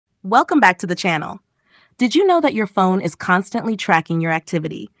Welcome back to the channel. Did you know that your phone is constantly tracking your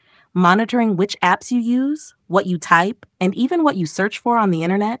activity, monitoring which apps you use, what you type, and even what you search for on the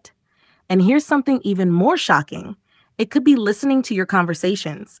internet? And here's something even more shocking. It could be listening to your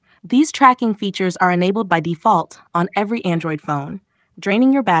conversations. These tracking features are enabled by default on every Android phone,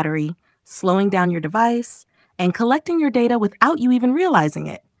 draining your battery, slowing down your device, and collecting your data without you even realizing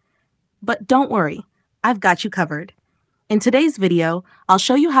it. But don't worry, I've got you covered. In today's video, I'll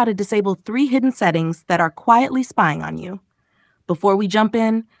show you how to disable 3 hidden settings that are quietly spying on you. Before we jump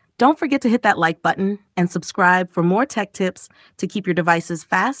in, don't forget to hit that like button and subscribe for more tech tips to keep your devices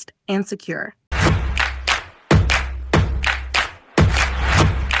fast and secure.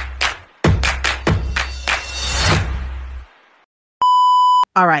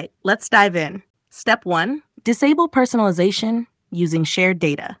 All right, let's dive in. Step 1. Disable personalization using shared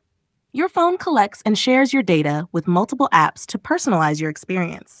data. Your phone collects and shares your data with multiple apps to personalize your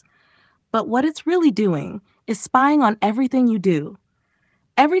experience. But what it's really doing is spying on everything you do.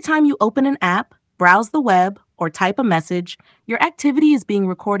 Every time you open an app, browse the web, or type a message, your activity is being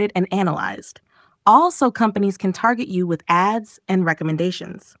recorded and analyzed. Also, companies can target you with ads and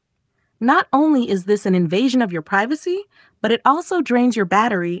recommendations. Not only is this an invasion of your privacy, but it also drains your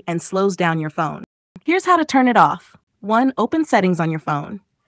battery and slows down your phone. Here's how to turn it off. 1. Open Settings on your phone.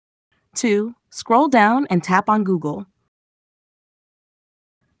 2. Scroll down and tap on Google.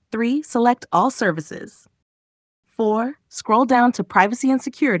 3. Select All Services. 4. Scroll down to Privacy and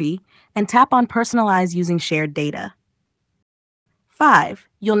Security and tap on Personalize using shared data. 5.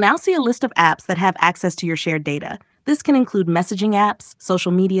 You'll now see a list of apps that have access to your shared data. This can include messaging apps,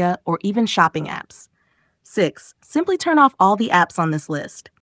 social media, or even shopping apps. 6. Simply turn off all the apps on this list.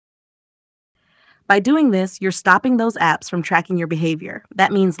 By doing this, you're stopping those apps from tracking your behavior.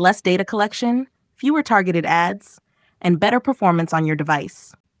 That means less data collection, fewer targeted ads, and better performance on your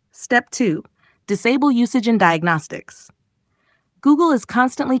device. Step 2. Disable usage and diagnostics. Google is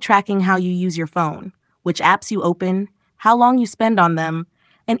constantly tracking how you use your phone, which apps you open, how long you spend on them,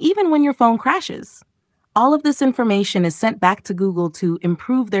 and even when your phone crashes. All of this information is sent back to Google to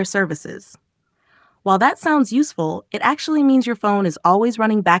improve their services. While that sounds useful, it actually means your phone is always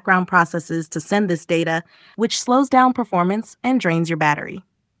running background processes to send this data, which slows down performance and drains your battery.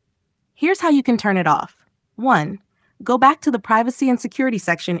 Here's how you can turn it off. 1. Go back to the Privacy and Security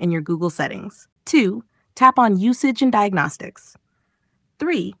section in your Google settings. 2. Tap on Usage and Diagnostics.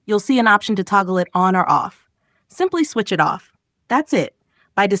 3. You'll see an option to toggle it on or off. Simply switch it off. That's it.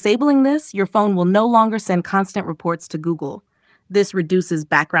 By disabling this, your phone will no longer send constant reports to Google. This reduces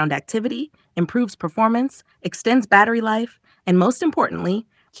background activity, improves performance, extends battery life, and most importantly,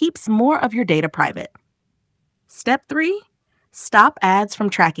 keeps more of your data private. Step 3. Stop ads from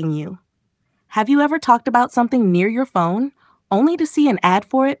tracking you. Have you ever talked about something near your phone only to see an ad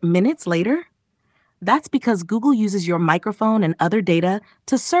for it minutes later? That's because Google uses your microphone and other data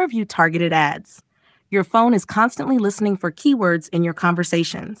to serve you targeted ads. Your phone is constantly listening for keywords in your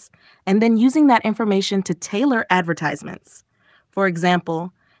conversations, and then using that information to tailor advertisements. For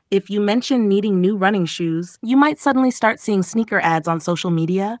example, if you mention needing new running shoes, you might suddenly start seeing sneaker ads on social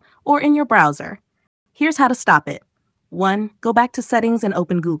media or in your browser. Here's how to stop it. 1. Go back to Settings and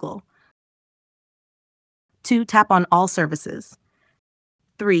open Google. 2. Tap on All Services.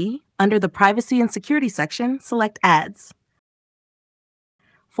 3. Under the Privacy and Security section, select Ads.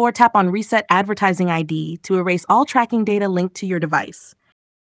 4. Tap on Reset Advertising ID to erase all tracking data linked to your device.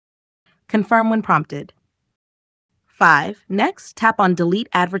 Confirm when prompted. 5. Next, tap on Delete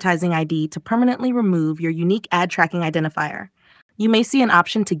Advertising ID to permanently remove your unique ad tracking identifier. You may see an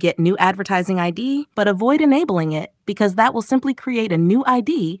option to get new advertising ID, but avoid enabling it because that will simply create a new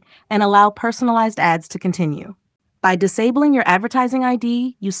ID and allow personalized ads to continue. By disabling your advertising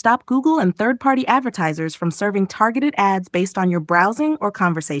ID, you stop Google and third-party advertisers from serving targeted ads based on your browsing or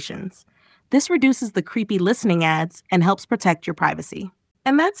conversations. This reduces the creepy listening ads and helps protect your privacy.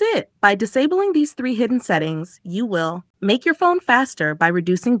 And that's it. By disabling these 3 hidden settings, you will make your phone faster by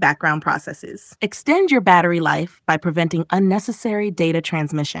reducing background processes, extend your battery life by preventing unnecessary data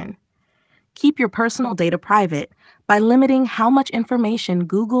transmission, keep your personal data private by limiting how much information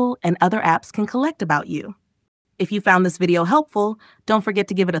Google and other apps can collect about you. If you found this video helpful, don't forget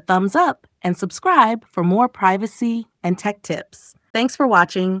to give it a thumbs up and subscribe for more privacy and tech tips. Thanks for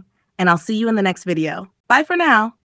watching, and I'll see you in the next video. Bye for now.